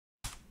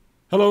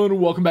Hello and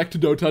welcome back to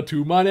Dota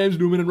 2. My name's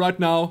Lumin and right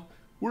now,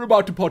 we're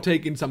about to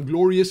partake in some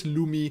glorious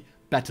Lumi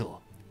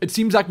battle. It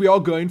seems like we are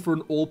going for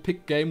an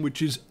all-pick game,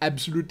 which is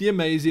absolutely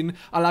amazing.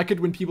 I like it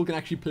when people can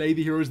actually play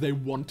the heroes they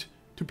want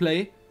to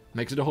play.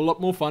 Makes it a whole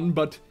lot more fun,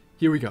 but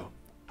here we go.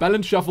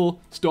 Balance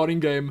shuffle, starting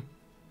game.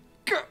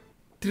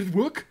 Did it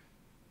work?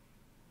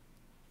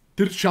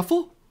 Did it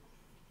shuffle?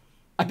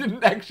 I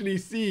didn't actually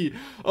see.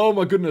 Oh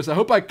my goodness, I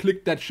hope I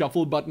clicked that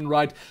shuffle button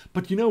right.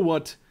 But you know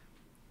what?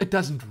 It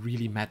doesn't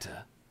really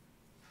matter.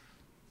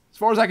 As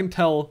far as I can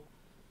tell,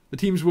 the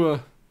teams were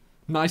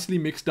nicely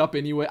mixed up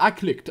anyway. I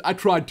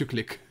tried to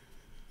click.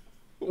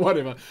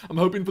 Whatever. I'm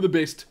hoping for the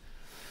best.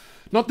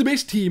 Not the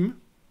best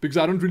team, because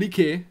I don't really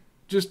care.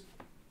 Just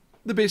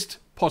the best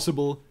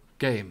possible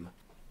game.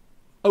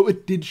 Oh,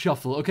 it did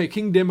shuffle. Okay,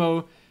 King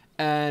Demo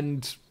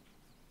and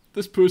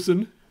this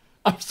person.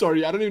 I'm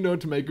sorry, I don't even know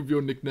what to make of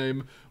your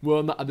nickname. We're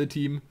on the other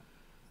team.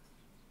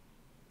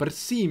 But it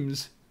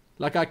seems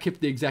like I kept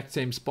the exact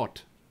same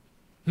spot.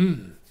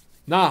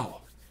 Now,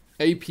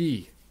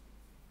 AP.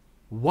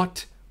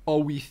 What are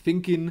we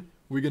thinking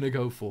we're gonna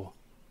go for?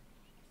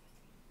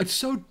 It's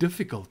so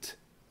difficult.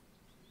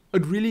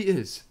 It really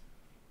is.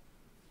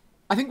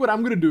 I think what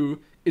I'm gonna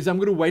do is I'm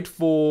gonna wait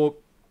for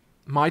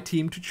my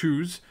team to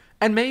choose,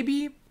 and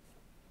maybe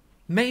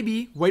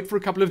wait for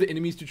a couple of the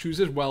enemies to choose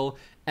as well,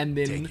 and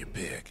then take your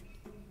pick.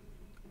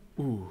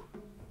 Ooh.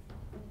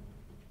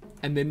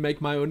 And then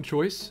make my own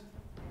choice.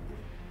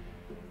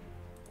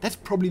 That's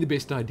probably the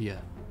best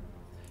idea.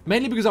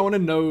 Mainly because I want to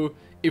know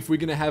if we're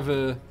going to have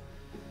a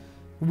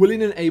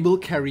willing and able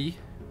carry,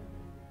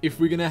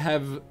 if we're going to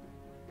have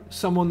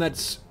someone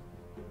that's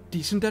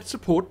decent at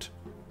support,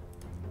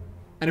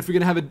 and if we're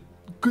going to have a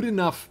good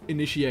enough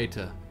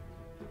initiator.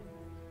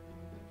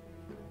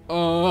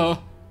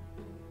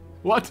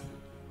 What?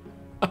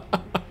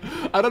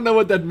 I don't know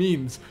what that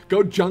means.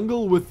 Go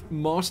jungle with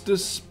Master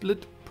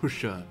Split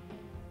Pusher.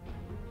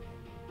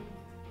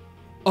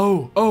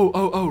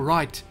 Oh,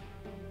 right.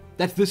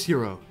 That's this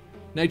hero.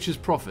 Nature's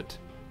Prophet.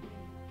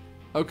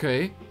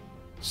 Okay.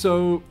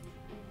 So,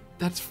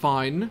 that's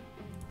fine.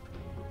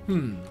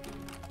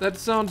 That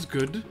sounds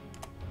good.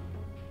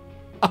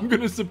 I'm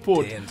gonna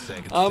support. 10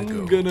 seconds I'm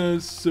to go.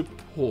 gonna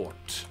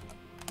support.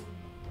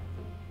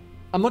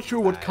 I'm not sure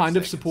what 5 kind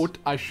of seconds. support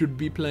I should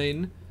be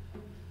playing.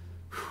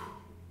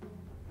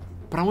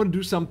 But I want to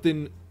do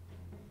something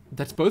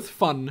that's both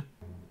fun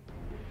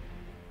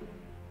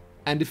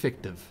and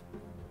effective.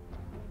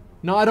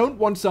 Now, I don't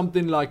want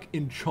something like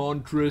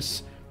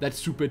Enchantress that's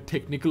super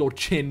technical, or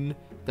Chen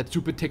that's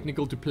super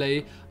technical to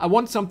play. I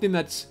want something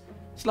that's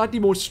slightly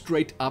more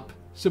straight up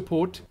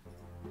support.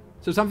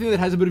 So something that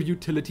has a bit of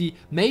utility.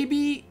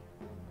 Maybe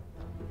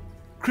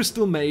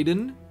Crystal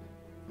Maiden.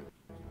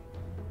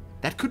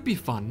 That could be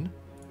fun.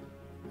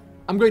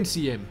 I'm going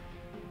CM.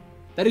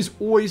 That is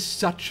always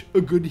such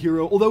a good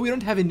hero. Although we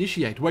don't have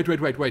Initiate.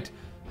 Wait.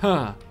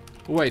 Huh.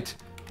 Wait.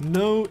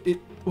 No,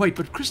 wait,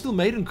 but Crystal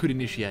Maiden could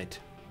Initiate.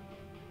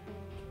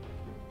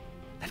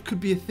 That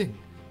could be a thing.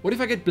 What if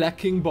I get Black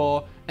King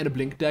Bar and a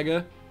Blink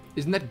Dagger?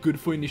 Isn't that good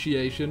for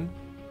initiation?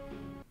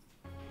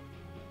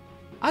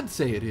 I'd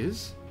say it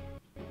is.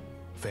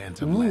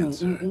 Phantom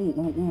Lancer.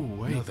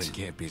 Wait. Nothing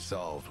can't be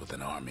solved with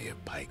an army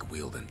of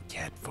pike-wielding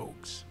cat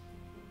folks.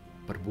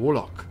 But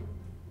Warlock.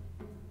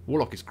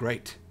 Warlock is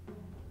great.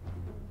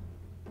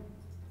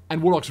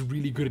 And Warlock's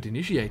really good at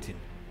initiating.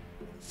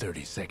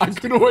 30 I seconds.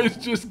 can always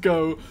just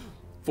go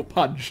for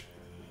Pudge.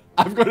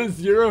 I've got a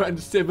 0 and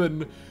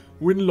 7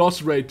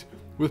 win-loss rate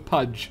with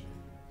Pudge.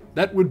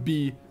 That would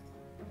be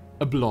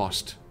a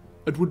blast.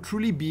 It would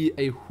truly be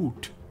a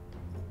hoot.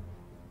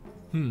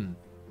 So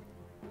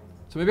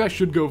maybe I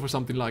should go for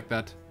something like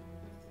that.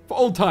 For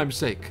old time's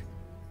sake.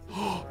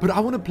 But I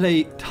want to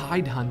play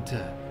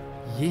Tidehunter.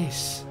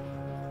 Yes.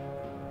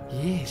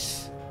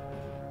 Yes,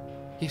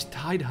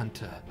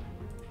 Tidehunter.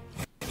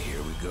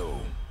 Here we go.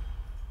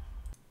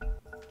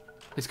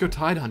 Let's go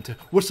Tidehunter.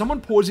 Was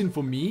someone pausing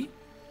for me?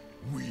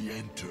 We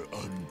enter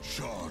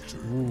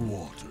uncharted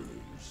waters.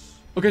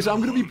 Okay, so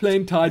I'm going to be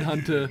playing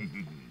Tidehunter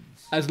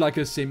as like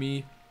a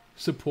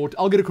semi-support.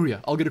 I'll get a courier.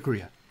 A good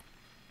path.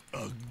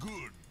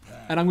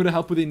 And I'm going to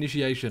help with the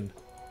initiation.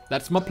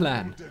 That's my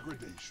plan.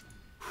 Degradation.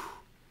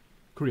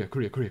 Courier.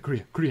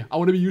 I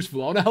want to be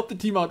useful. I want to help the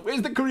team out.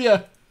 Where's the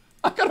courier?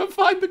 I gotta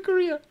find the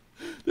courier.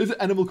 There's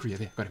an animal courier.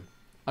 There, got him.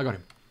 I got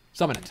him.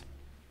 Summon it.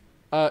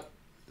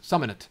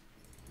 Summon it.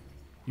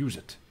 Use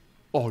it.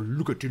 Oh,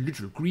 look at your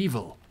little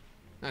Greevil.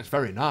 That's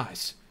very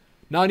nice.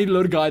 Now I need to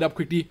load a guide up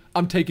quickly.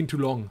 I'm taking too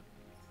long.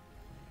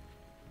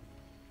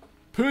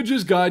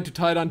 Purge's Guide to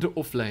Tidehunter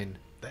offlane.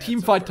 That's Team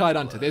a fight first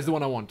Tidehunter. blood. There's the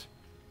one I want.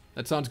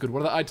 That sounds good. What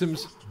are the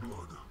items?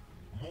 Blood.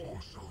 More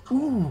shall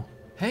Ooh,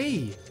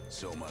 hey.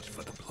 So much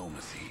for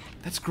diplomacy.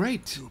 That's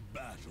great. to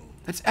battle.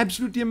 That's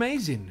absolutely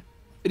amazing.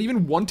 It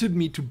even wanted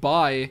me to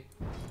buy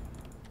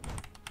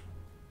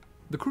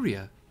the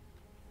courier.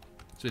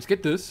 So let's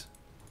get this.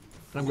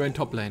 And I'm going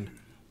top lane.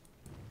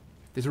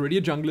 There's already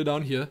a jungler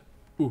down here.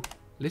 Ooh,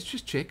 let's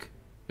just check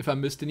if I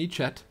missed any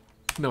chat.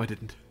 No, I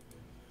didn't.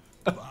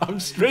 I'm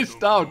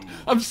stressed out.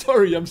 I'm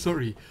sorry.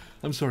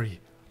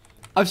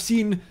 I've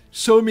seen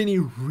so many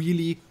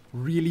really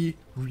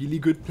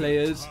good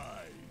players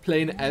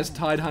playing as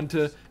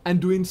Tidehunter and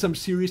doing some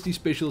seriously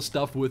special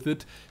stuff with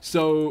it.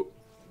 So,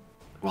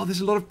 well, there's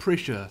a lot of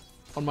pressure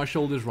on my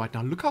shoulders right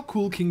now. Look how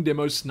cool King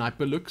Demo's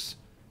sniper looks.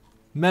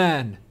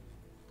 Man,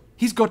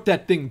 he's got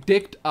that thing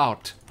decked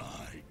out.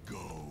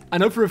 I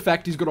know for a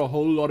fact he's got a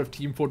whole lot of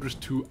Team Fortress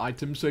 2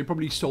 items, so he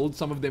probably sold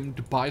some of them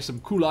to buy some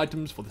cool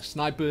items for the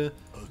sniper.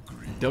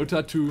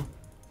 Dota 2.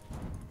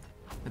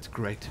 That's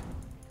great.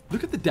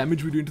 Look at the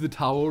damage we're doing to the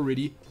tower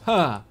already.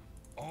 Huh.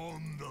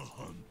 On the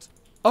hunt.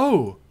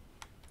 Oh.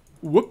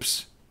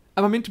 Whoops.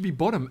 Am I meant to be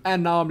bottom?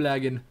 And now I'm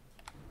lagging.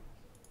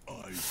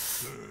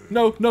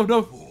 No.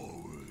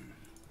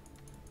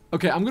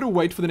 Okay, I'm gonna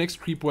wait for the next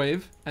creep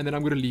wave, and then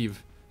I'm gonna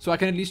leave. So I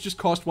can at least just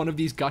cast one of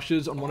these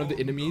gushes on one of the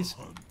enemies.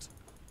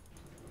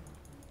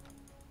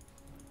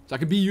 So I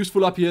can be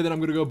useful up here, then I'm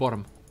gonna go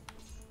bottom.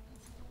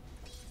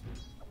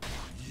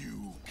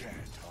 You can't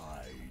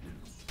hide.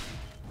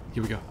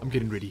 Here we go. I'm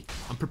getting ready.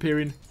 I'm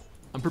preparing.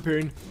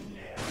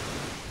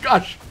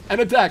 Gosh! An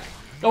attack!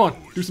 Come on,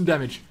 do some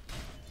damage.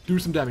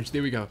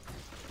 There we go.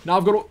 Now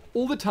I've got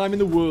all the time in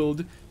the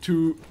world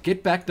to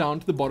get back down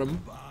to the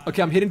bottom.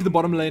 Okay, I'm heading to the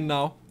bottom lane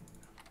now.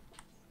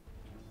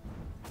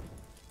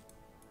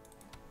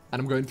 And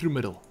I'm going through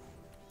middle.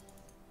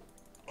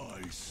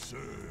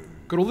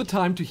 Got all the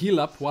time to heal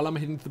up while I'm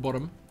heading to the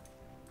bottom.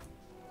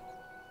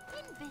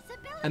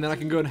 And then I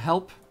can go and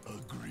help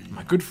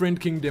my good friend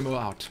King Demo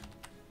out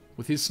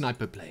with his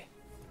sniper play.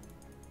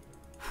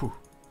 Whew.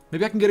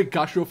 Maybe I can get a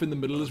gush off in the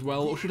middle as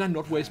well, or should I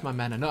not waste my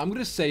mana? No, I'm going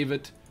to save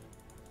it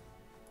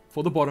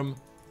for the bottom.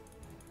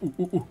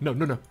 Ooh,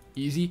 no.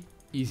 Easy.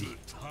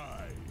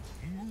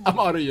 I'm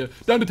out of here.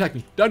 Don't attack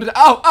me.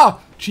 Ow!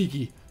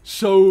 Cheeky.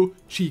 So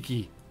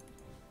cheeky.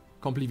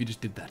 Can't believe you just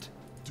did that.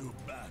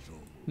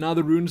 Now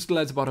the rune still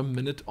has about a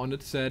minute on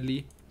it,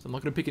 sadly. So I'm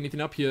not going to pick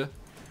anything up here.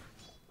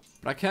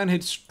 But I can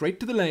head straight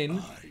to the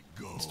lane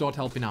and start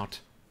helping out.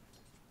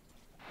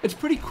 It's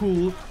pretty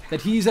cool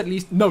that he's at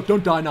least... No,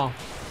 don't die now.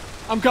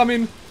 I'm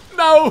coming.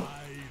 No!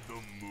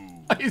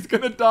 He's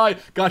going to die.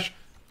 Gosh.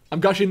 I'm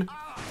gushing.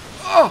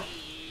 Oh!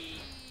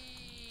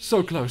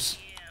 So close.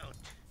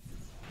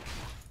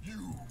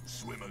 You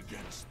swim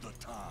against the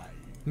tide.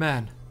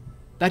 Man,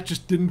 that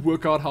just didn't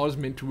work out how it was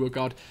meant to work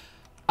out.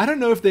 I don't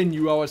know if they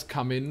knew I was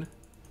coming.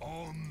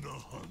 On the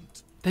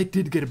hunt. They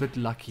did get a bit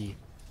lucky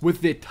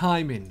with their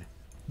timing.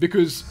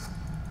 Because,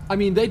 I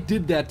mean, they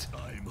did that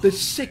the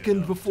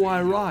second before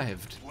I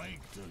arrived.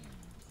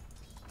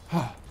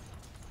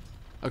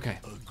 Okay,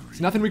 it's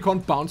nothing we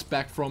can't bounce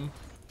back from.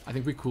 I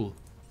think we're cool.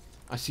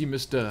 I see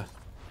Mr.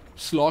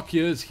 Slark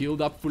here is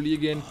healed up fully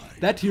again.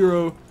 That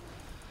hero,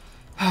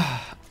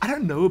 I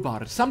don't know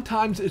about it.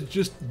 Sometimes it's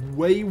just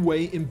way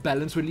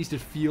imbalanced, or at least it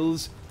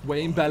feels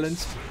way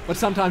imbalanced. But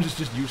sometimes it's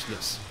just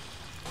useless.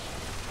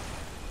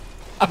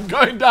 I'm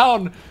going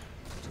down.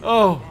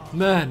 Oh,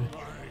 man.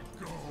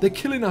 They're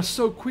killing us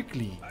so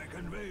quickly. I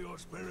convey your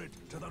spirit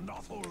to the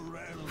Nothal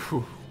realm.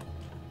 Whew.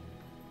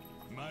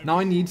 Now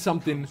I need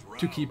something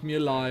to keep me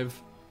alive.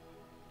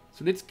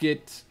 So let's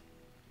get...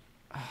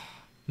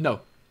 No.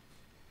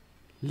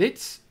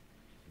 Let's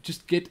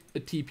just get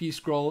a TP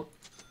scroll.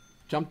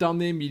 Jump down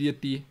there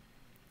immediately.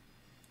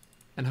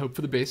 And hope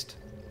for the best.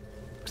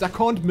 Because I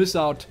can't miss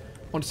out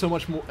on so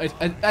much more...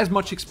 As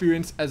much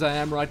experience as I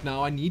am right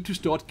now. I need to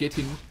start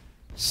getting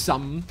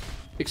some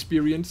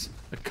experience.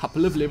 A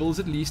couple of levels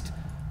at least.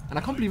 And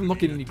I can't believe I'm not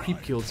getting any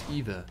creep kills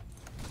either.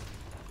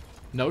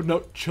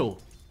 No, chill.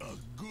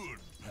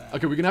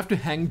 Okay, we're gonna have to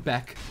hang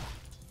back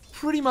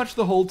pretty much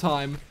the whole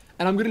time.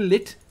 And I'm gonna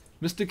let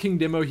Mr. King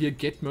Demo here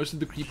get most of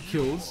the creep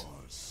kills.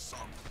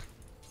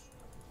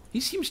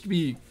 He seems to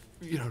be,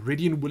 you know,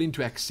 ready and willing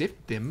to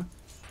accept them.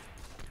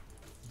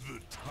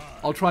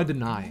 I'll try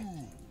deny.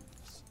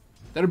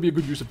 That'll be a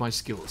good use of my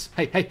skills.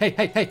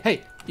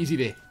 Hey. Easy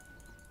there.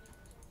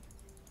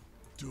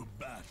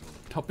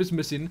 Top is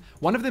missing.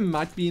 One of them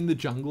might be in the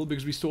jungle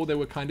because we saw they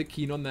were kind of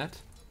keen on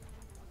that.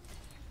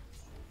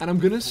 And I'm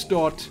gonna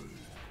start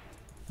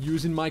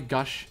using my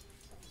gush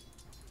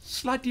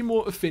slightly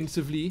more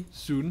offensively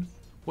soon.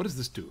 What does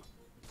this do?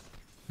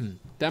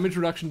 Damage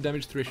reduction,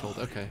 damage threshold.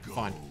 Okay,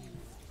 fine.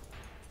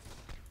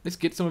 Let's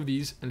get some of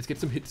these and let's get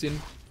some hits in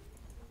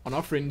on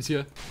our friends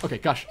here. Okay,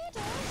 gush.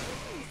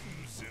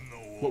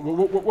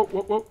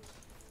 Whoa.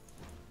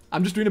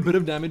 I'm just doing a bit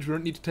of damage. We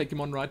don't need to take him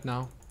on right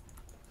now.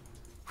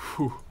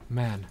 Whew,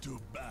 man.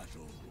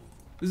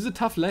 This is a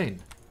tough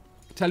lane.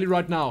 I tell you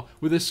right now,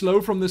 with the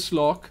slow from the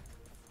Slark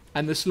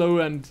and the slow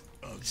and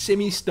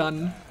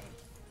semi-stun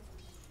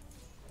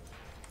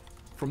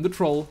from the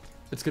troll,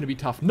 it's going to be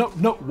tough. No,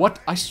 what?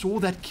 I saw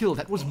that kill.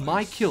 That was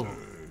my kill.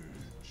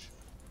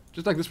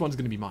 Just like this one's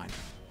going to be mine.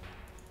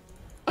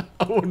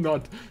 Oh,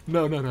 not.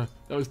 No. That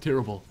was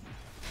terrible.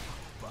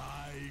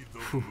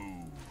 Whew.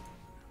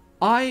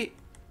 I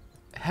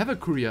have a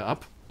courier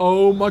up.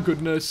 Oh my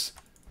goodness.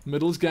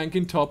 Middle's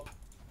ganking top.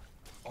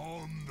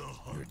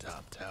 Your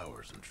top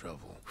tower's in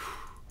trouble.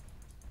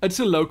 It's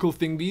a local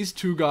thing. These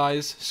two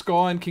guys,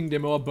 Scar and King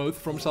Demo, are both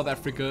from South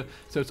Africa.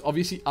 So it's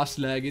obviously us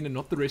lagging and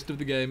not the rest of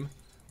the game.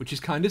 Which is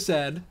kind of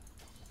sad.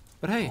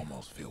 But hey,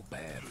 Almost feel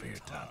bad for your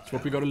top. that's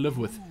what we gotta live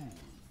with.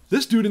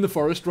 This dude in the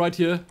forest right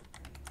here.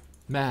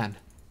 Man.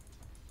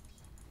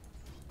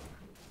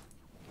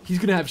 He's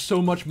gonna have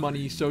so much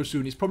money so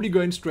soon. He's probably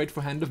going straight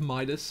for Hand of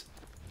Midas.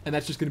 And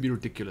that's just gonna be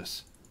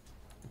ridiculous.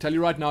 I tell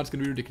you right now, it's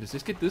gonna be ridiculous.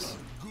 Let's get this.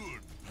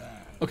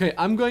 Okay,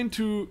 I'm going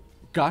to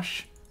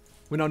gush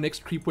when our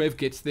next creep wave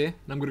gets there.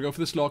 And I'm gonna go for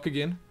the Slark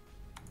again.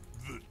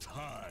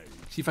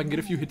 See if I can get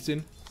a few hits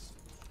in.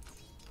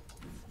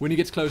 When he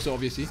gets closer,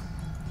 obviously.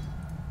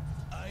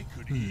 I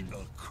could eat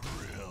a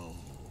krill.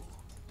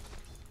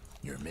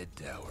 Your mid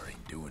tower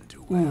ain't doing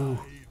too well.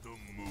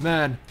 Ooh.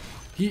 Man,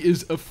 he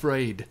is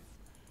afraid.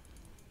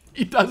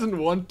 He doesn't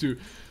want to.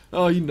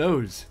 Oh, he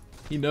knows.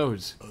 He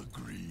knows.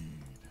 Agreed.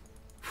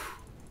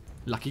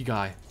 Lucky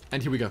guy.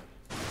 And here we go.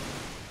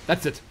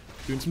 That's it.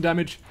 Doing some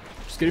damage.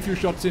 Just get a few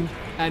shots in.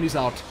 And he's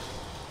out.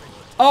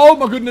 Oh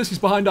my goodness, he's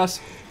behind us.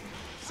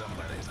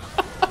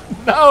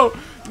 No!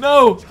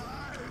 No!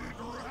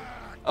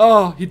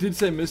 Oh, he did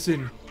say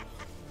missing.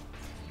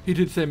 He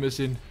did say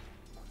missing.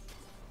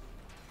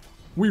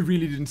 We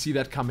really didn't see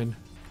that coming.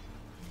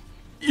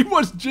 He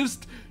was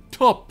just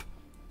top.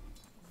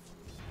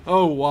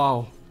 Oh,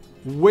 wow.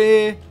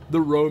 Wear the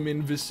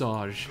Roman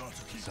visage,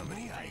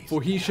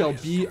 for he shall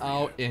be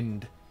our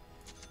end.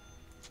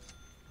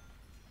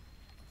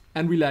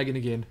 And we lagging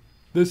again.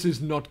 This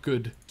is not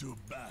good.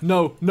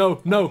 No,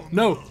 no, no,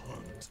 no.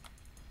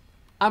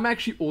 I'm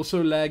actually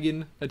also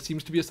lagging. It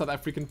seems to be a South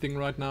African thing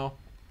right now.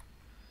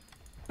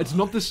 It's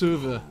not the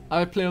server.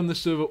 I play on the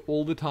server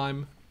all the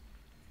time.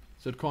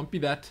 So it can't be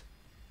that.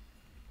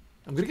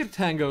 I'm gonna get a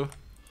tango.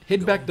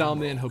 Head back down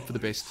there and hope for the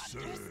best.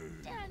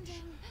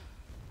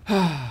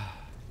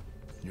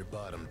 Your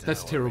bottom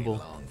That's tower terrible.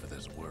 ain't long for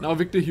this world. Now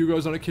Victor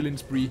Hugo's on a killing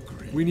spree.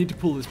 We need to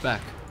pull this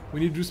back. We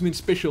need to do something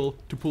special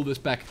to pull this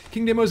back.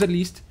 King Demo's at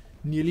least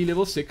nearly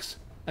level 6.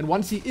 And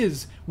once he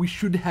is, we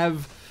should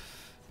have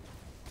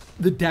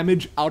the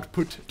damage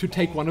output to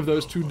take one of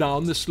those two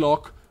down. The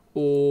Slark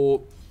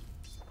or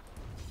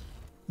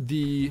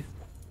the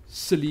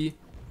silly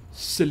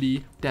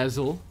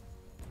Dazzle.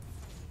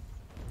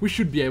 We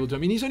should be able to. I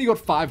mean, he's only got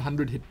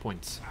 500 hit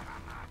points.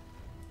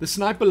 The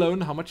snipe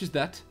alone, how much is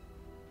that?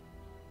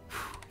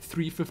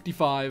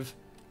 355.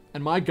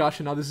 And my gosh,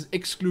 and now this is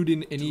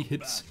excluding any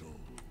hits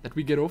that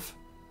we get off.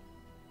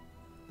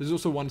 This is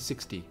also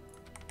 160.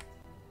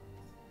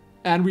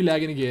 And we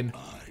lagging again.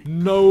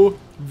 No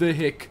the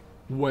heck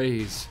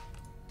ways.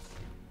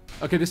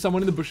 Okay, there's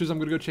someone in the bushes. I'm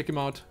gonna go check him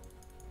out.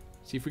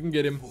 See if we can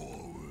get him.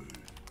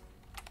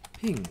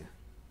 Ping.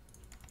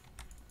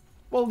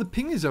 Well, the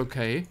ping is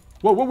okay.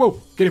 Whoa, whoa,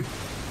 whoa. Get him.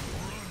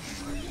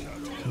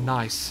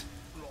 Nice.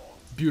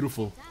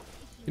 Beautiful.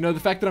 You know, the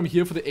fact that I'm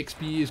here for the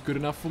XP is good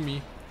enough for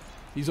me.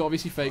 These are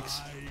obviously fakes.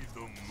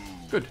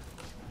 Good.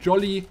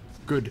 Jolly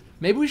good.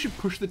 Maybe we should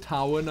push the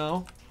tower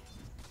now.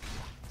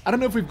 I don't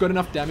know if we've got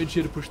enough damage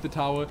here to push the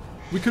tower.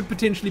 We could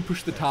potentially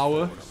push the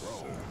tower.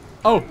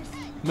 Oh,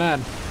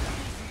 man.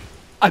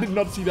 I did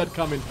not see that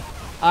coming.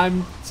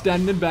 I'm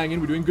standing and banging.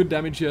 We're doing good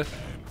damage here.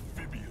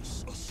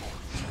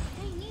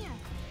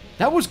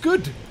 That was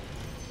good.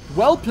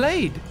 Well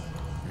played.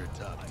 Your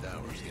top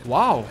tower's getting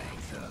Wow.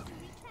 banged up.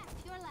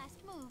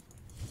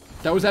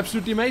 That was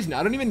absolutely amazing.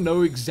 I don't even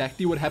know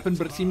exactly what happened,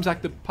 but it seems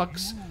like the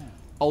Puck's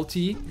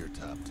ulti Your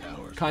top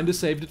tower's kind of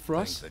saved it for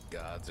think us. the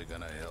gods are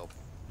gonna help.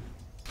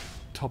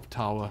 Top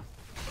tower.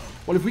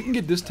 Well, if we can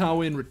get this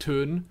tower in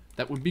return,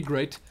 that would be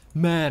great.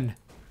 Man,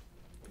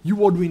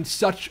 you are doing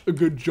such a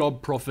good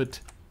job, Prophet.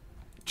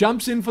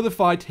 Jumps in for the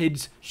fight,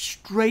 heads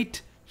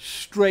straight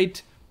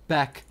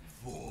back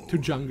to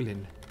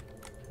jungling.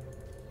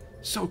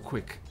 So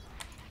quick.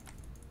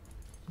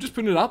 Just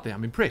putting it out there,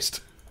 I'm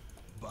impressed.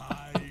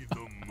 By the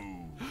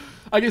move.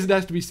 I guess it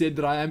has to be said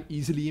that I am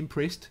easily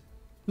impressed.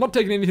 Not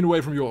taking anything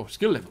away from your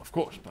skill level, of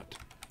course, but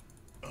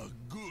A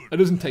good it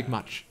doesn't take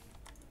much.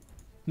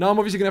 Now I'm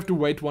obviously going to have to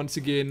wait once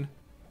again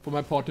for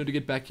my partner to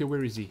get back here.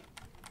 Where is he?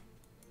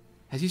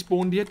 Has he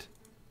spawned yet?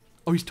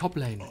 Oh, he's top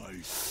lane.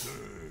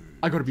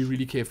 I gotta be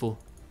really careful.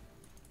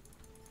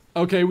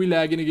 Okay, we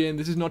lagging again.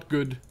 This is not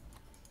good.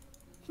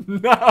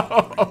 No!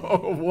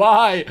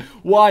 Why?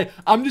 Why?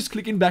 I'm just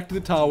clicking back to the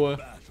tower,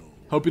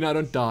 hoping I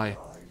don't die.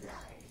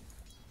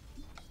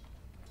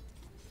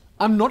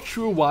 I'm not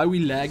sure why we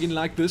lagging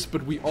like this,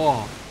 but we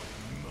are.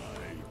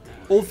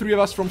 All three of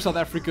us from South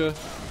Africa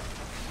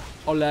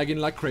are lagging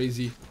like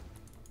crazy.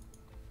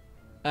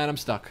 And I'm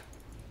stuck.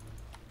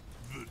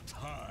 the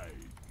tide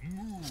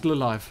moves. Still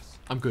alive.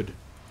 I'm good.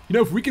 You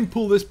know, if we can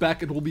pull this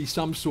back, it will be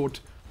some sort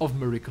of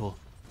miracle.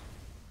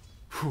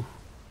 Whew.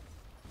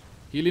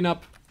 Healing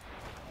up.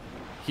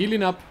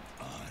 Healing up.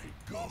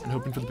 And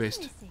hoping for the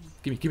best.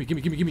 Gimme, gimme,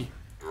 gimme, gimme, gimme.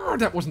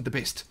 That wasn't the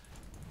best.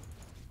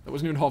 That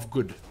wasn't even half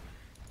good.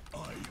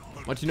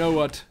 But you know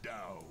what?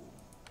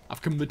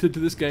 I've committed to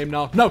this game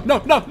now. No, no,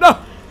 no, no!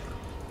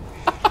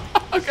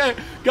 Okay,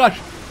 gush.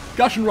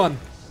 Gush and run.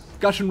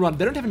 Gush and run.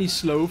 They don't have any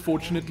slow,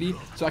 fortunately,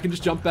 so I can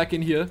just jump back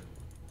in here.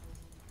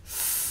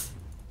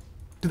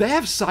 Do they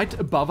have sight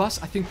above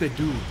us? I think they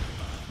do.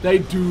 They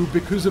do,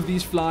 because of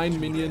these flying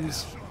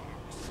minions.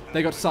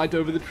 They got sight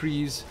over the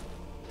trees.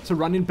 So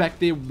running back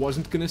there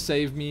wasn't gonna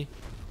save me.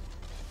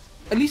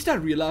 At least I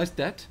realized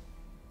that.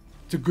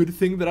 It's a good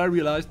thing that I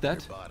realized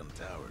that. Your bottom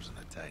tower's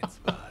in a tight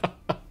spot.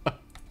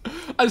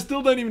 I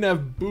still don't even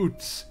have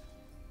boots.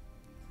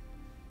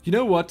 You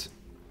know what?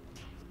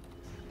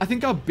 I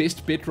think our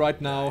best bet right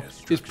now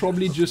is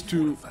probably just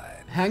to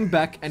hang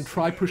back and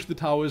try push the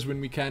towers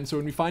when we can. So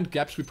when we find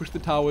gaps, we push the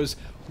towers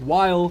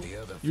while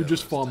you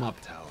just farm up.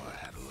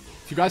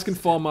 If you guys can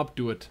farm up,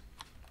 do it.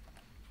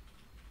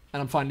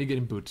 And I'm finally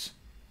getting boots.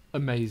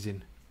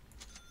 Amazing.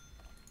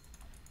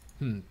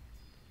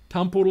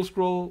 Town portal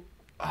scroll.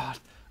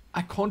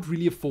 I can't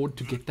really afford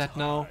to get that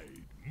now.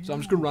 So I'm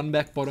just gonna run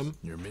back bottom.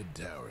 Your mid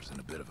tower's in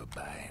a bit of a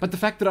bind. But the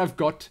fact that I've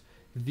got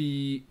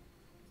the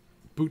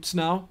boots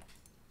now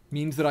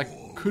means that I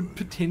could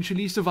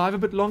potentially survive a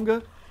bit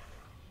longer.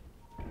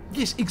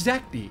 Yes,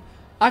 exactly.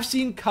 I've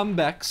seen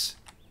comebacks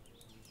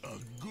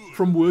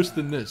from worse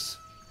than this.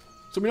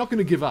 So we're not going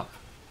to give up.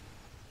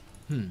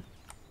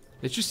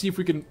 Let's just see if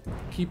we can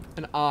keep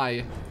an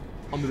eye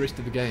on the rest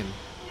of the game.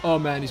 Oh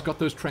man, he's got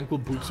those tranquil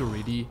boots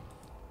already.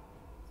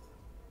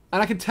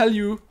 And I can tell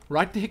you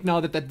right the heck now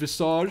that that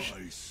Visage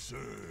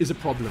is a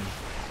problem.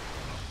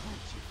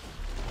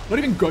 Not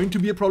even going to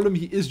be a problem,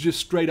 he is just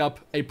straight up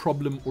a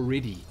problem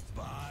already.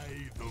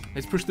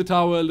 Let's push the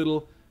tower a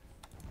little.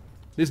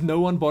 There's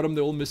no one bottom,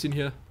 they're all missing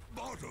here.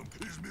 Bottom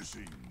is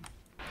missing.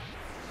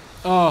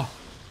 Oh,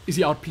 is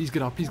he out? Please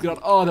get out, please get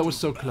out. Oh, that was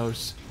so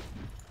close.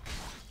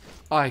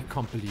 I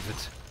can't believe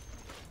it.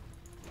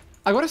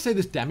 I gotta say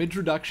this damage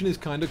reduction is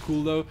kind of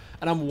cool though.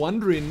 And I'm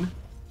wondering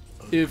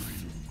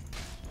if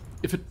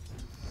it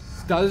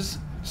does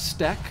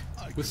stack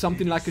with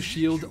something like a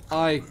shield.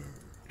 I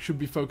should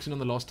be focusing on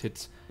the last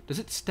hits. Does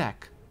it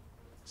stack?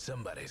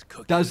 Somebody's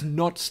cooking. Does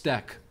not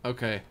stack.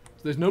 Okay.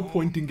 So there's no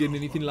point in getting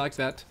anything like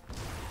that.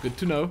 Good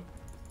to know.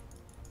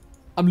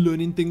 I'm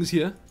learning things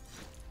here.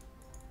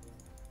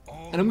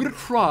 And I'm gonna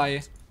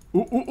try.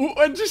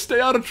 And just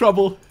stay out of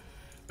trouble.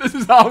 This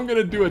is how I'm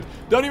gonna do it.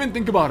 Don't even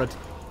think about it.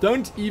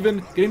 Don't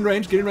even get in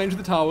range of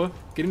the tower.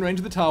 Get in range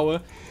of the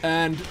tower.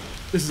 And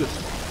this is it.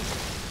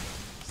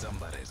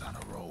 Somebody's on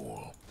a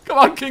roll. Come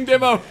on, King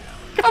Demo.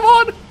 Come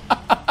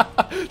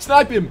on.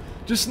 Snipe him.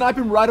 Just snipe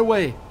him right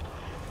away.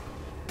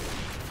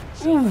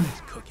 Ooh.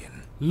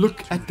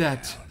 Look at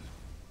that.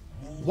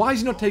 Why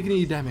is he not taking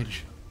any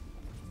damage?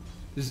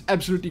 This is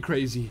absolutely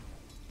crazy.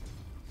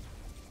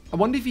 I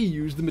wonder if he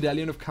used the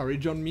Medallion of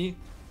Courage on me.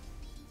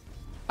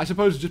 I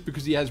suppose just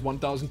because he has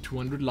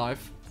 1,200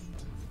 life.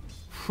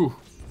 Whew.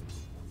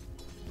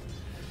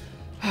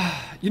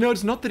 You know,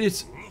 it's not that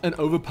it's an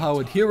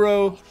overpowered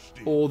hero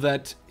or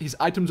that his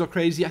items are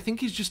crazy. I think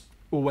he's just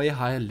a way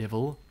higher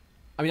level.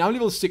 I mean, I'm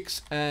level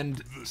 6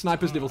 and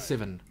Sniper's level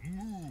 7.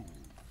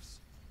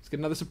 Let's get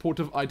another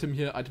supportive item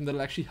here. Item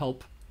that'll actually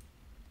help.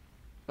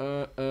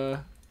 I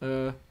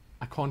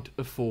can't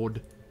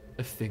afford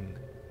a thing.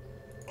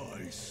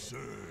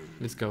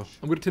 Let's go.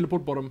 I'm going to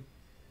teleport bottom.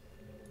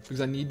 Because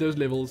I need those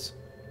levels.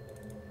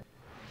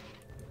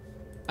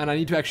 And I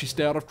need to actually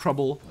stay out of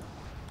trouble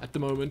at the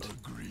moment.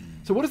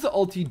 So what does the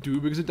ulti do?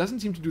 Because it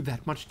doesn't seem to do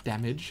that much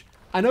damage.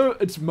 I know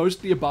it's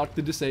mostly about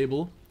the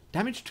disable.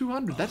 Damage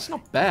 200, that's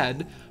not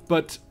bad.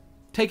 But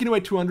taking away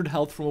 200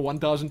 health from a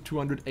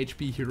 1,200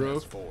 HP hero,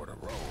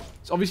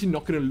 it's obviously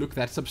not going to look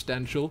that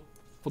substantial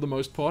for the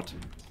most part.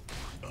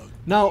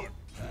 Now,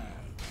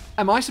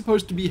 am I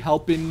supposed to be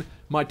helping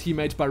my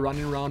teammates by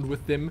running around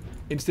with them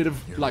instead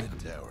of, like,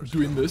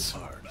 doing this?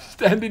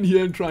 Standing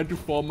here and trying to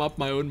farm up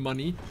my own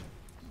money?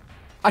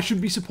 I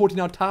should be supporting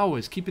our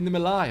towers, keeping them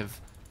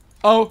alive.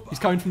 Oh, he's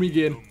coming for me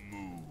again.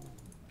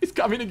 He's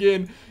coming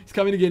again. He's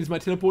coming again. Is my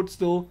teleport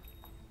still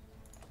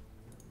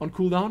on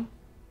cooldown?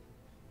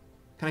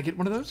 Can I get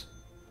one of those?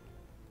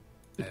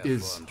 It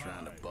is.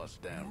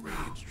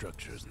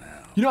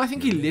 You know, I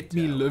think he let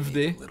me live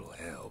there.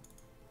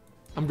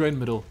 I'm going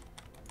middle.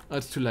 Oh,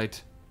 it's too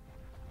late.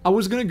 I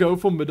was gonna go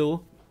for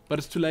middle, but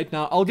it's too late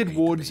now. I'll get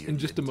wards in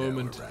just a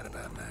moment.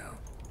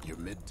 Your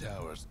mid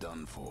tower's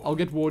done for. I'll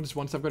get wards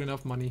once I've got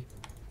enough money.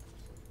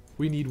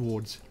 We need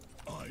wards.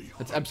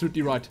 That's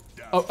absolutely right.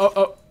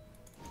 Oh.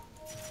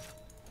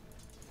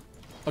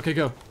 Okay,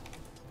 go.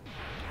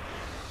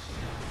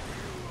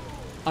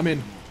 I'm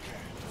in.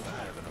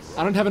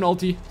 I don't have an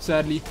ulti,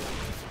 sadly.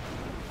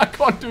 I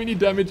can't do any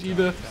damage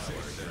either.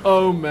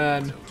 Oh,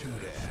 man.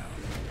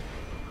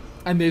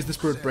 And there's the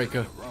Spirit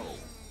Breaker.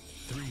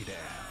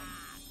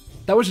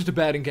 That was just a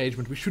bad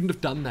engagement. We shouldn't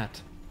have done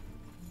that.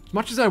 As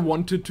much as I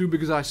wanted to,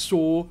 because I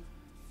saw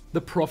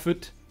the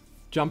Prophet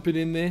jumping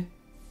in there.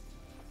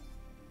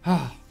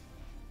 I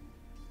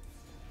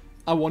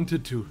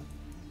wanted to.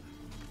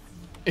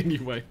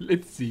 Anyway,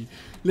 let's see.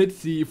 Let's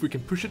see if we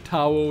can push a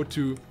tower or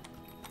two.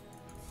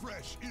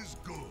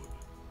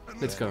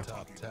 Let's go.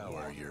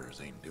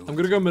 I'm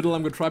gonna go middle.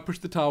 I'm gonna try push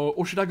the tower.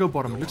 Or should I go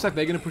bottom? It looks like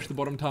they're gonna push the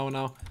bottom tower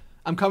now.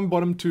 I'm coming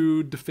bottom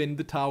to defend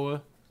the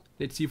tower.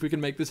 Let's see if we can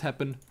make this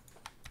happen.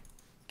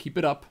 Keep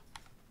it up.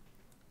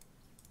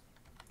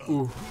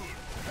 Ooh.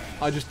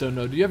 I just don't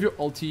know. Do you have your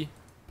ulti,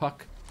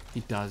 Puck? He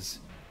does.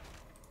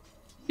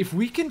 If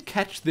we can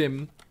catch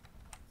them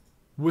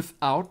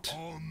without...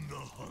 On the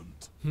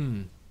hunt.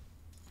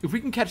 If we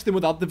can catch them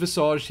without the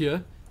Visage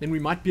here, then we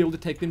might be able to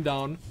take them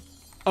down.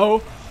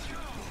 Oh!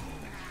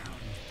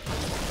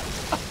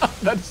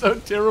 That's so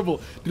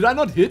terrible. Did I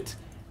not hit?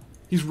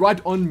 He's right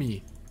on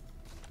me.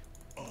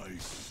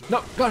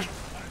 No, gosh.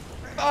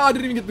 Oh, I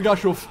didn't even get the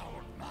gush off.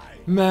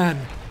 Man.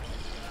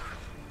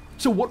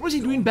 So what was he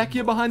doing back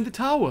here behind the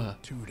tower?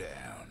 2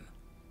 down.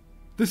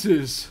 This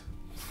is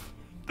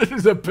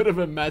a bit of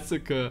a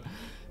massacre.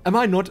 Am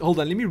I not? Hold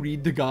on, let me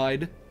read the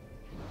guide.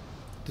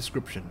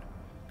 Description.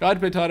 Guide to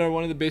play Tidehunter,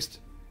 one of the best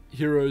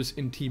heroes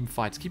in team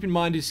fights. Keep in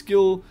mind his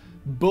skill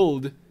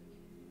build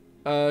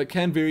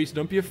can vary, so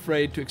don't be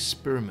afraid to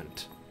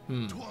experiment.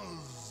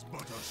 'Twas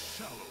but a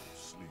shallow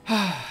sleep.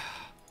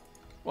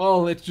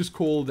 Well, let's just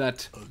call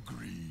that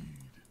Agreed.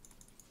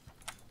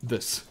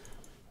 this.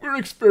 We're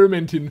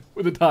experimenting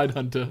with a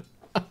Tidehunter.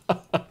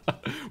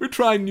 We're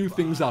trying new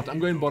things out. I'm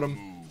going bottom.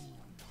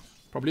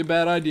 Probably a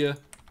bad idea.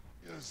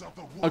 Is up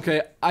the wall.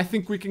 Okay, I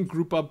think we can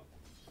group up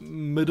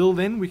middle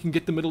then. We can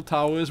get the middle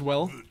tower as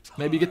well.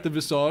 Maybe get the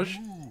Visage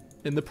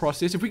in the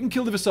process. If we can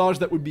kill the Visage,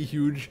 that would be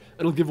huge.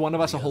 It'll give one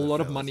of us a whole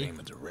lot of money.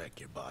 Aiming to wreck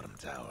your bottom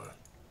tower.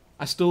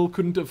 I still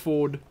couldn't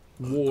afford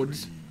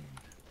wards.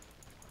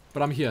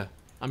 But I'm here.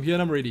 I'm here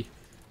and I'm ready.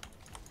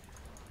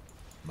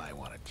 Might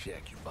want to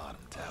check your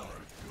bottom tower.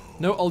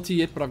 No ulti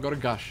yet, but I've got a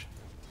gush.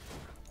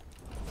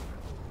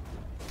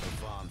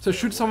 So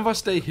should some of us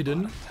stay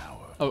hidden?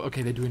 Oh,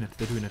 okay, they're doing it.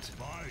 They're doing it.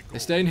 They're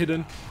staying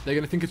hidden. They're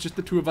going to think it's just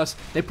the two of us.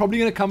 They're probably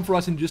going to come for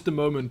us in just a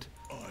moment.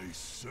 I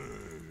surge.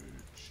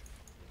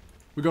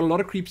 We got a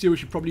lot of creeps here. We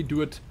should probably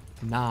do it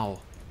now.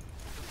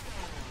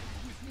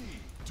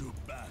 To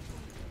battle.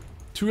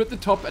 2 at the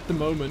top at the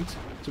moment.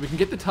 So we can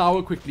get the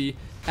tower quickly.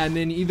 And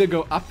then either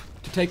go up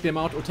to take them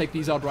out or take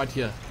these out right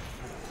here.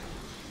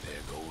 There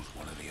goes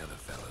one of the other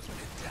fellas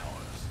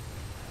mid-towers.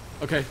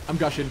 Okay, I'm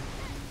gushing.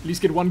 At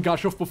least get one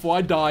gush off before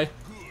I die.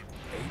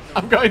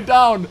 I'm going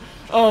down.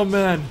 Oh,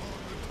 man.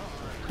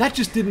 That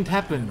just didn't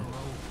happen.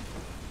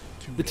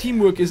 The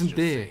teamwork isn't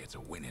there. It's a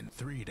winning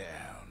 3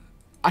 down.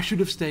 I should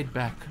have stayed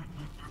back.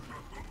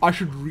 I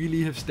should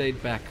really have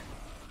stayed back.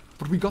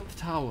 But we got the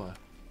tower.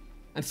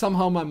 And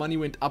somehow my money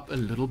went up a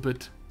little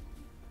bit.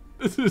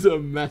 This is a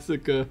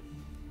massacre.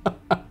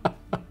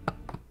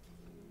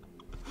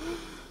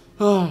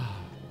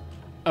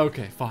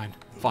 Okay, fine.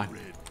 Fine.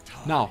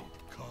 Now,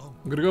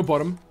 I'm gonna go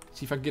bottom.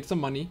 See if I can get some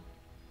money.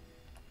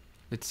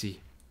 Let's see.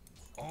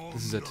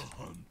 This is it.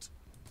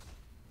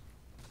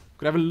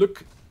 Could have a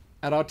look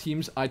at our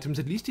team's items.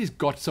 At least he's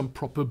got some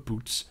proper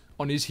boots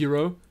on his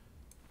hero.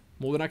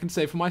 More than I can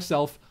say for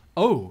myself.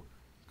 Oh,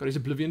 got his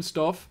Oblivion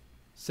Staff.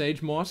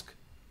 Sage Mask.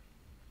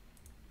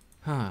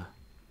 Huh.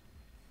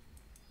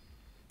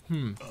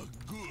 A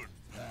good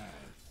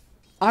path.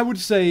 I would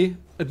say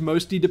it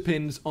mostly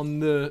depends on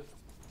the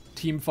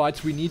team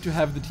fights. We need to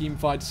have the team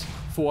fights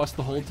for us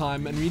the whole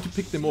time. And we need to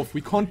pick them off.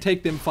 We can't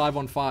take them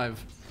 5-on-5.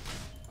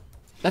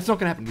 That's not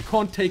going to happen. We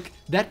can't take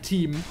that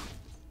team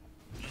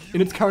in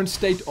its current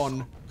state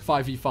on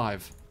 5v5.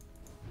 Let's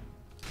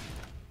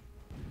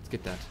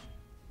get that.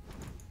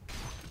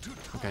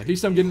 Okay, at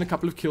least I'm getting a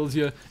couple of kills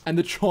here. And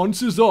the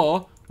chances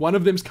are one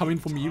of them's coming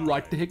for me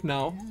right the heck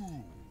now.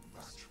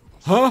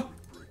 Huh?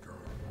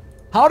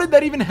 How did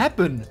that even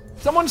happen?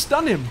 Someone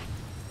stun him.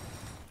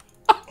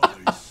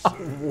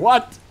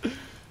 What?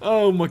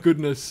 Oh my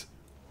goodness.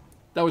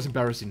 That was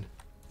embarrassing.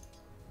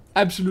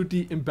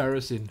 Absolutely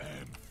embarrassing.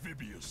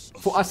 Amphibious.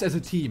 For us as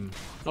a team.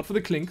 Not for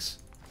the Clinks.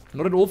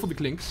 Not at all for the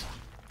Clinks.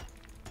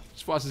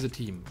 Just for us as a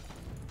team.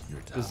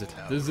 This is it.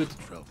 This is it.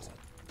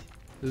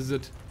 This is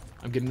it.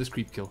 I'm getting this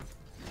creep kill.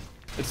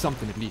 It's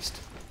something at least.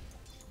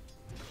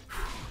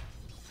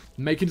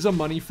 Making some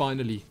money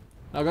finally.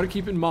 Now I gotta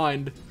keep in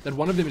mind that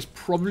one of them is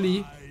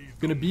probably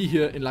gonna be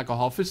here in like a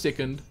half a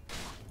second.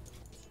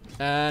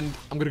 And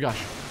I'm gonna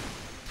gush.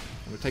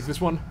 I'm gonna take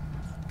this one.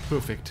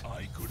 Perfect.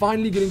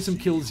 Finally getting some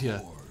kills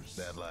here.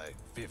 That like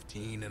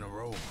 15 in a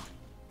row.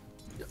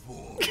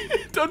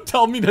 Don't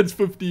tell me that's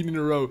 15 in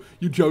a row.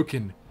 You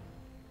joking.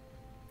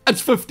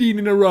 That's 15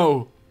 in a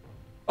row.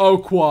 Oh,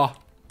 Kwa.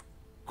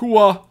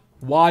 Kwa,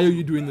 why are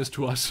you doing this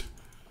to us?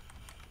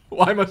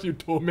 Why must you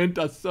torment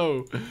us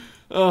so?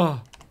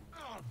 Oh.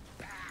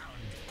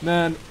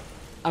 Man,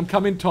 I'm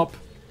coming top.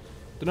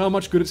 Don't know how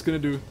much good it's gonna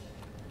do.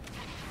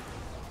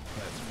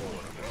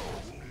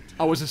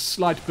 I was a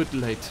slight bit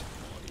late.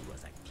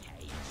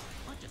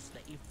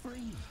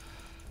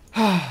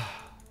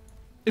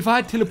 If I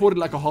had teleported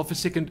like a half a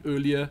second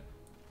earlier,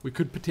 we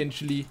could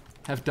potentially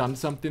have done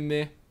something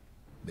there.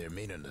 They're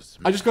meaning to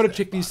I just gotta smash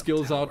check that these bottom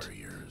skills tower out. of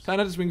yours.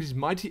 Tidehunter swings his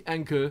mighty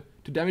anchor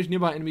to damage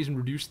nearby enemies and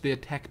reduce their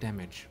attack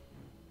damage.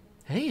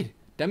 Hey,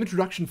 damage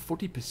reduction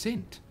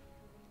 40%.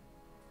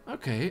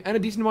 Okay, and a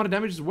decent amount of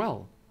damage as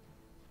well.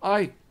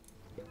 I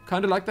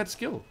kinda like that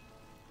skill.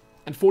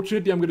 And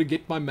fortunately, I'm gonna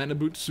get my mana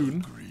boot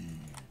soon.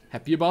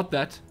 Happy about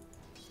that.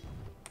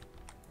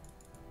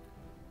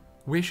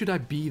 Where should I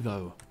be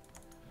though?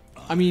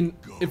 I mean,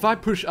 if I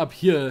push up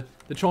here,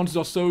 the chances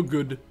are so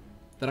good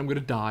that I'm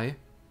gonna die.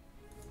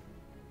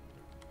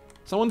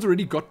 Someone's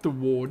already got the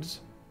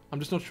wards. I'm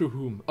just not sure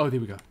whom. Oh, there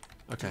we go.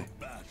 Okay.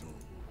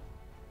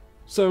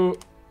 So,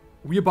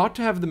 we're about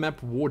to have the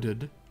map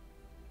warded.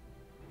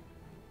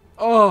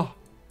 Oh,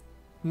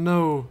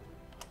 no.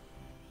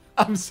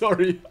 I'm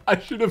sorry. I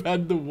should have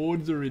had the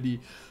wards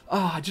already.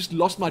 Ah, I just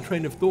lost my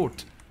train of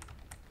thought.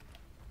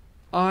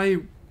 I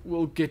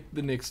will get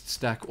the next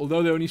stack.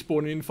 Although they're only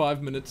spawning in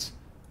 5 minutes.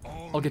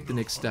 I'll get the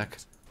next stack.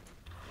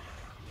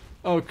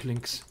 Oh,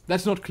 Clinks.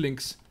 That's not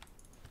Clinks.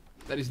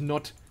 That is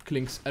not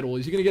Clinks at all.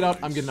 Is he gonna get out?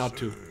 I'm getting out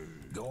too.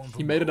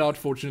 He made it out,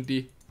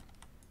 fortunately.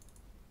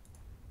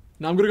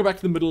 Now I'm gonna go back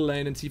to the middle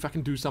lane and see if I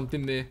can do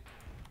something there.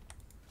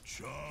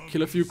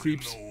 Kill a few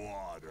creeps.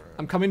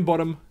 I'm coming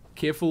bottom.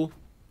 Careful.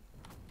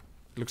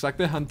 Looks like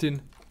they're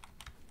hunting.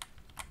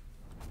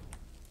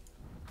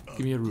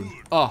 Give me a rune.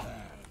 Ah, oh,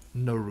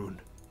 no rune.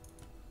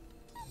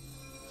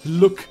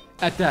 Look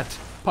at that.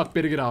 Puck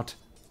better get out.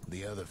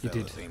 The other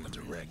fella's aiming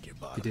to wreck your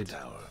bottom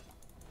tower.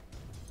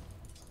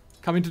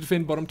 Coming to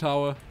defend bottom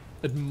tower.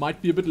 It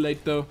might be a bit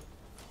late though.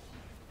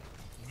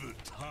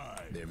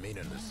 They're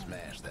meaning to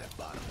smash that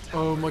bottom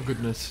tower. Oh my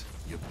goodness.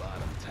 Your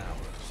bottom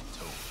tower's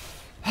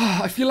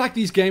toast. I feel like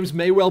these games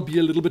may well be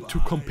a little bit too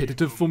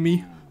competitive for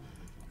me.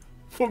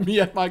 For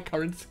me at my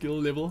current skill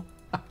level.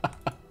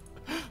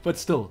 But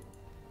still.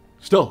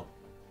 Still.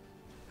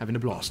 Having a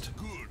blast.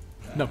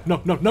 No,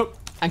 no, no, no.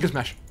 Anchor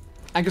smash.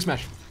 Anchor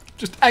smash.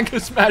 Just anchor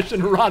smash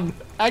and run.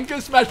 Anchor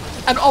smash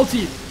and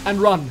ulti and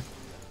run.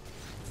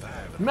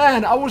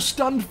 Man, I was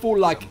stunned for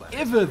like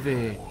ever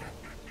there.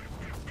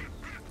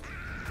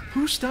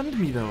 Who stunned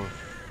me though?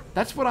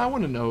 That's what I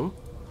want to know.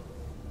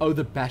 Oh,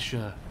 the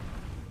basher.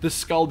 The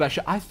skull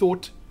basher. I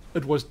thought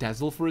it was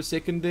Dazzle for a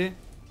second there.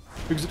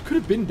 Because it could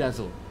have been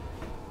Dazzle.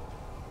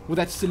 With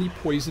that silly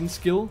poison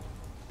skill.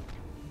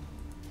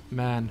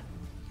 Man,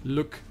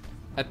 look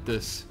at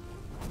this.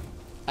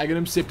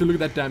 Aghanim Scepter, look at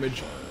that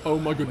damage. Oh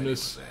my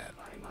goodness.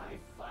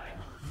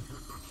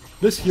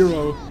 This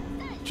hero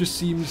just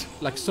seems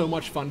like so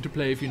much fun to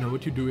play if you know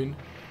what you're doing.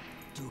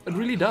 It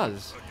really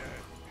does.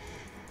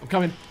 I'm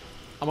coming.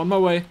 I'm on my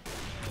way.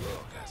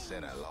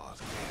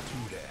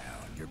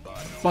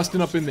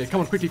 Busting up in there. Come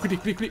on, quickly, quickly,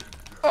 quickly, quickly.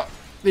 Oh,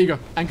 there you go.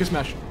 Anchor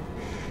smash.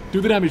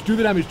 Do the damage, do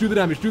the damage, do the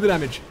damage, do the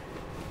damage.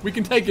 We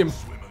can take him.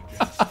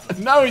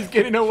 Now he's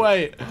getting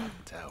away.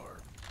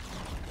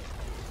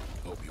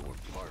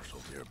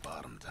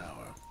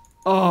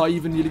 Oh, I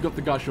even nearly got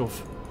the gush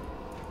off.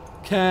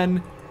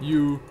 Can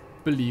you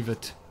believe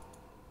it?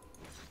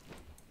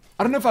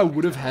 I don't know if I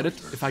would have had it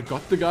if I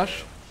got the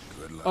gush.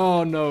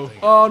 Oh no.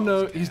 Oh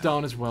no, he's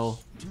down as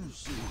well.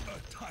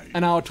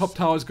 And our top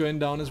tower is going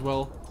down as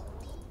well.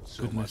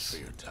 Goodness.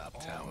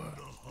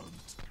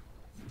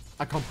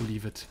 I can't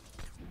believe it.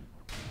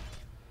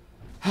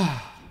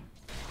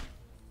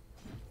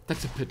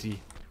 That's a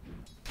pity.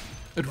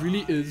 It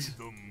really is.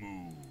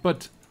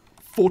 But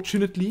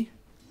fortunately,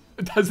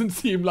 it doesn't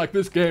seem like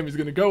this game is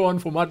going to go on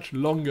for much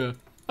longer.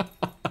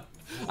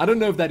 I don't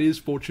know if that is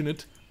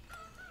fortunate.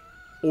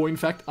 Or in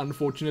fact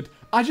unfortunate.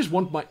 I just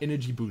want my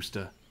energy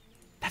booster.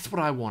 That's what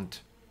I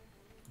want.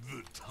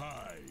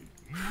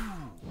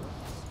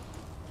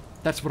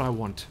 That's what I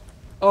want.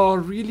 Oh,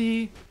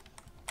 really?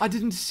 I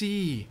didn't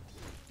see.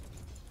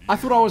 I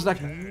thought I was like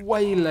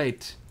way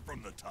late.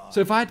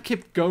 So if I had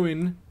kept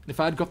going, if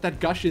I had got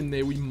that gush in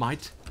there, we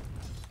might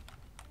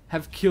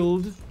have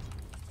killed...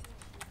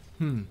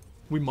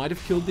 We might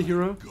have killed the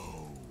hero.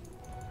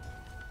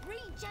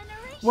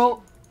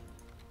 Well,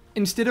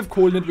 instead of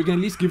calling it, we can at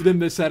least give them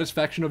the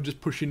satisfaction of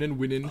just pushing and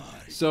winning.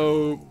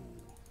 So,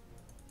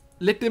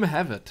 let them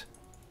have it.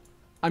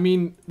 I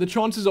mean, the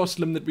chances are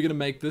slim that we're going to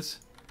make this.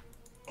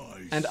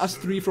 And us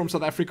three from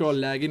South Africa are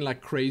lagging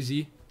like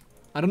crazy.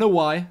 I don't know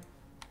why.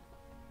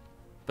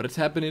 But it's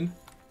happening.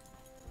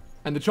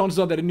 And the chances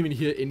are they didn't even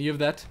hear any of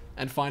that.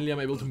 And finally I'm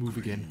able to move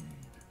again.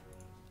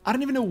 I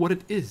don't even know what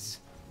it is.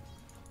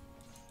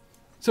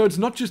 So it's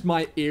not just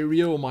my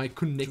area or my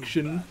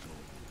connection.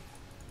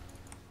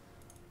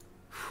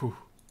 Whew.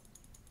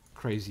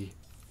 Crazy.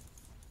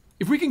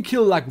 If we can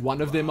kill like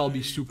one of them, I'll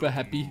be super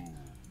happy.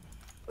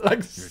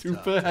 Like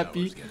super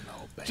happy.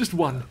 Just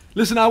one.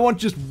 Listen, I want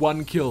just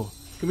one kill.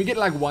 Can we get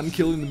like one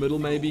kill in the middle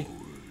maybe?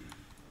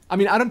 I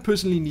mean, I don't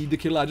personally need the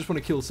kill. I just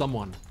want to kill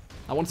someone.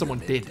 I want someone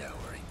dead.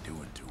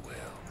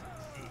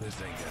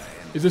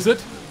 Is this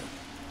it?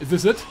 Is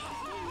this it?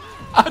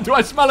 Do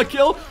I smell a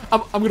kill?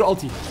 I'm gonna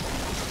ulti.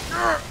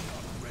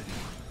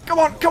 Come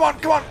on, come on,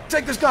 come on.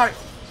 Take this guy.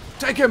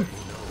 Take him.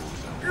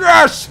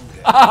 Yes!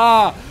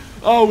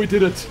 Oh, we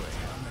did it.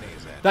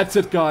 That's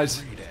it,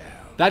 guys.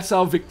 That's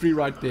our victory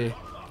right there.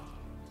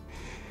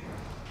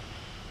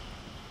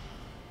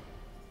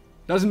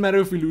 Doesn't matter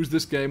if we lose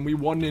this game. We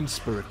won in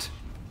spirit.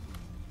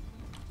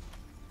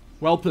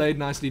 Well played.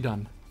 Nicely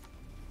done.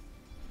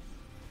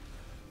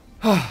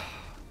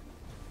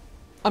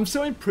 I'm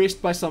so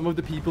impressed by some of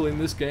the people in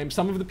this game.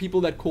 Some of the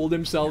people that call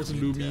themselves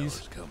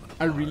Lumies.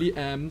 I really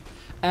am.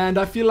 And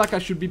I feel like I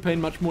should be paying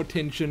much more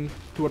attention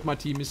to what my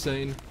team is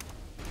saying.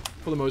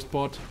 for the most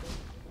part.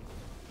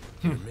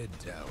 Your mid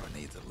tower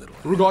needs a little.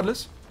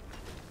 Regardless,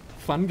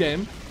 fun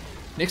game.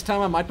 Next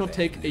time I might not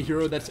take a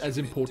hero that's as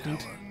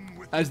important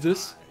as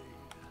this.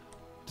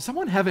 Does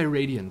someone have a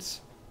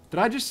Radiance? Did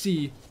I just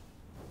see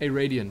a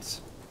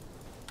Radiance?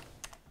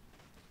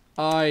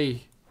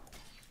 I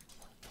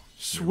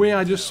swear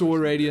I just saw a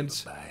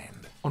Radiance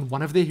on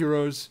one of their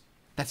heroes.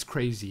 That's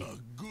crazy.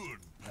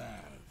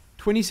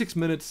 26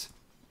 minutes.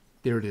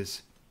 There it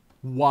is.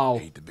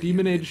 Wow.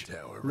 Demon Edge,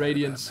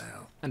 Radiance,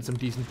 and some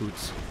decent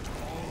boots.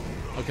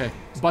 Okay.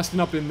 Busting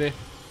up in there.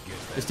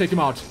 Let's take him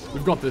out.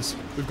 We've got this.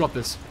 We've got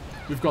this.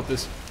 We've got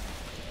this.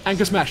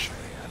 Anchor Smash.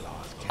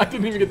 I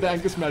didn't even get the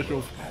Anchor Smash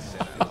off.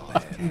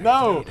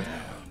 No.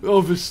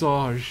 Oh,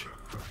 Visage.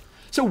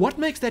 So what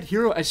makes that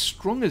hero as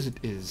strong as it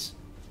is?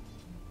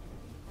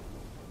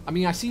 I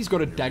mean, I see he's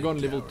got a dagger on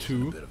level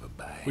 2,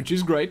 which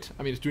is great.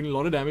 I mean, it's doing a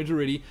lot of damage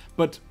already.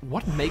 But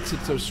what makes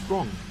it so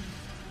strong?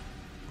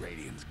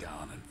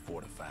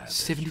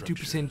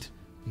 72%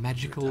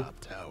 magical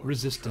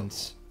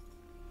resistance.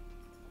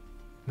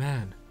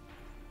 Man.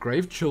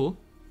 Grave Chill.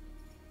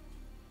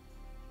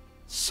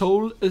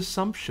 Soul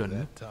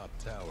Assumption.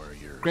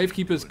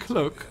 Gravekeeper's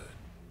Cloak.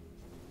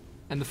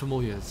 And the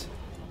Familiars.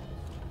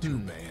 Too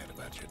bad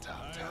about your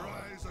top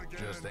tower.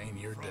 Just ain't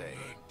your day.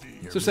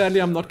 So sadly,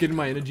 I'm not getting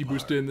my energy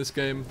booster in this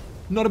game.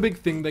 Not a big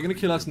thing. They're gonna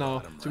kill us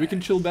now, so we can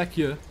chill back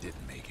here.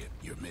 Didn't make it.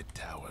 Your mid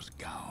tower's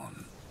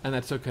gone. And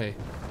that's okay.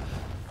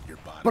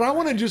 But I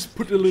want to just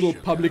put a little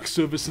public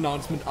service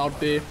announcement out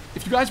there.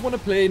 If you guys want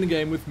to play in a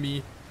game with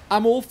me,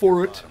 I'm all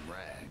for it.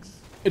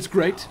 It's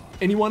great.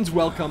 Anyone's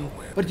welcome,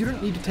 but you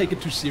don't need to take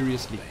it too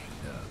seriously.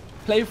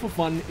 Play for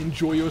fun,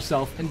 enjoy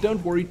yourself, and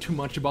don't worry too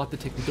much about the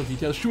technical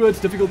details. Sure, it's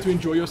difficult to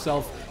enjoy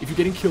yourself if you're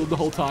getting killed the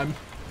whole time.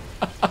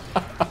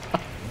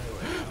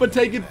 But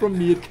take it from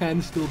me, it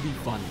can still be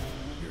fun.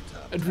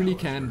 It really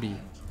can be.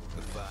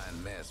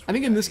 I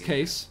think in this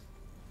case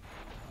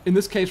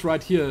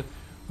right here,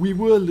 we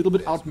were a little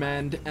bit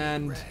outmanned,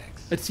 and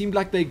it seemed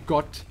like they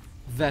got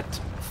that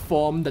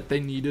farm that they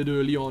needed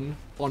early on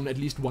at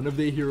least one of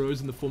their heroes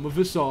in the form of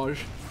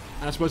Visage.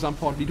 And I suppose I'm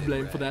partly to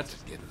blame for that.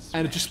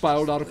 And it just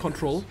spiraled out of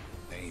control.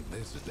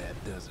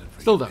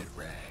 Still though,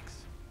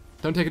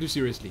 don't take it too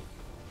seriously.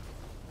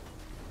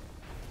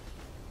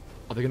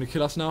 Are they gonna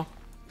kill us now?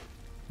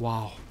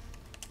 Wow.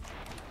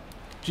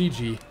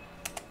 GG.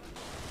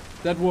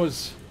 That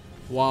was...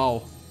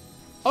 wow.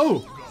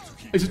 Oh!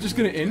 Is it just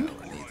gonna end?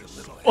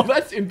 Oh,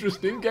 that's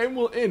interesting. Game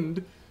will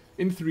end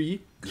in 3,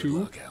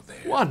 2,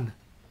 1.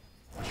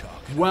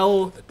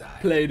 Well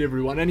played,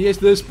 everyone. And yes,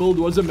 this build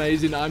was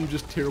amazing. I'm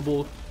just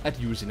terrible at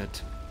using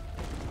it.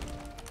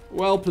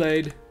 Well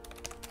played.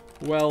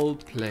 Well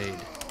played.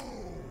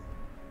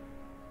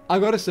 I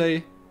gotta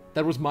say,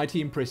 that was mighty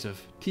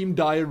impressive. Team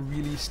Dire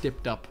really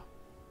stepped up.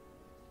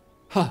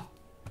 Huh.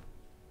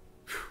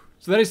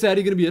 So that is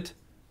sadly gonna be it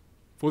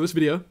for this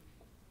video.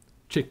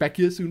 Check back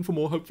here soon for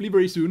more, hopefully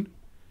very soon.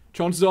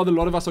 Chances are that a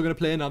lot of us are gonna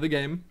play another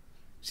game.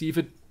 See if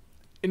it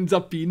ends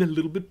up being a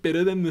little bit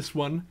better than this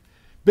one.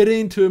 Better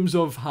in terms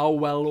of how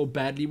well or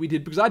badly we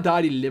did, because I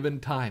died 11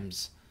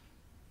 times.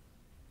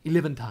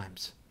 11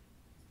 times.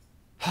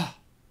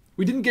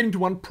 We didn't get into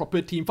one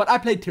proper team fight. I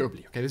played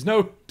terribly, okay? There's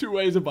no two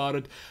ways about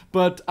it.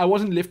 But I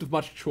wasn't left with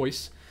much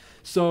choice.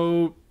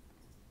 So,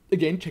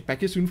 again, check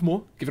back here soon for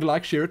more. Give it a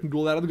like, share it, and do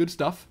all that other good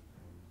stuff.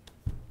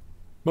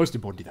 Most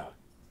importantly, though,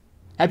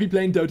 happy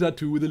playing Dota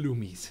 2 with the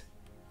Lumies.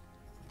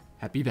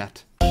 Happy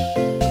that.